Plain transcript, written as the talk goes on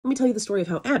Let me tell you the story of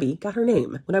how Abby got her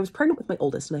name. When I was pregnant with my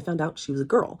oldest and I found out she was a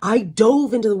girl, I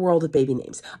dove into the world of baby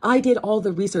names. I did all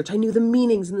the research. I knew the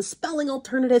meanings and the spelling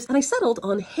alternatives, and I settled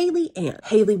on Haley Ann.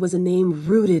 Haley was a name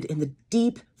rooted in the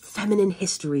deep feminine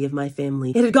history of my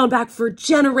family. It had gone back for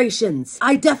generations.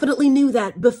 I definitely knew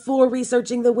that before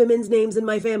researching the women's names in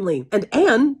my family. And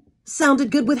Ann sounded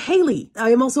good with Haley.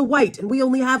 I am also white, and we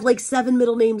only have like 7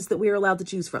 middle names that we are allowed to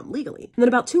choose from legally. And then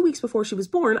about 2 weeks before she was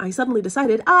born, I suddenly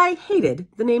decided I hated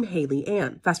the name Haley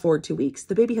Ann. Fast forward 2 weeks,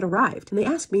 the baby had arrived, and they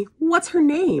asked me, "What's her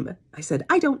name?" I said,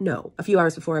 "I don't know." A few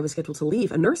hours before I was scheduled to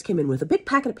leave, a nurse came in with a big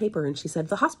packet of paper, and she said,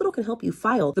 "The hospital can help you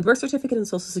file the birth certificate and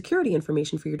social security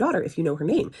information for your daughter if you know her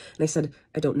name." And I said,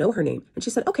 "I don't know her name." And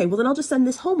she said, "Okay, well then I'll just send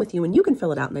this home with you and you can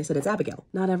fill it out." And I said, "It's Abigail."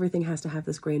 Not everything has to have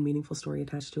this grand, meaningful story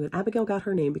attached to it. Abigail got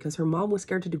her name because her mom was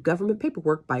scared to do government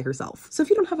paperwork by herself. So if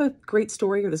you don't have a great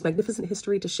story or this magnificent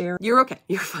history to share, you're okay.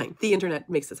 You're fine. The internet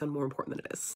makes it sound more important than it is.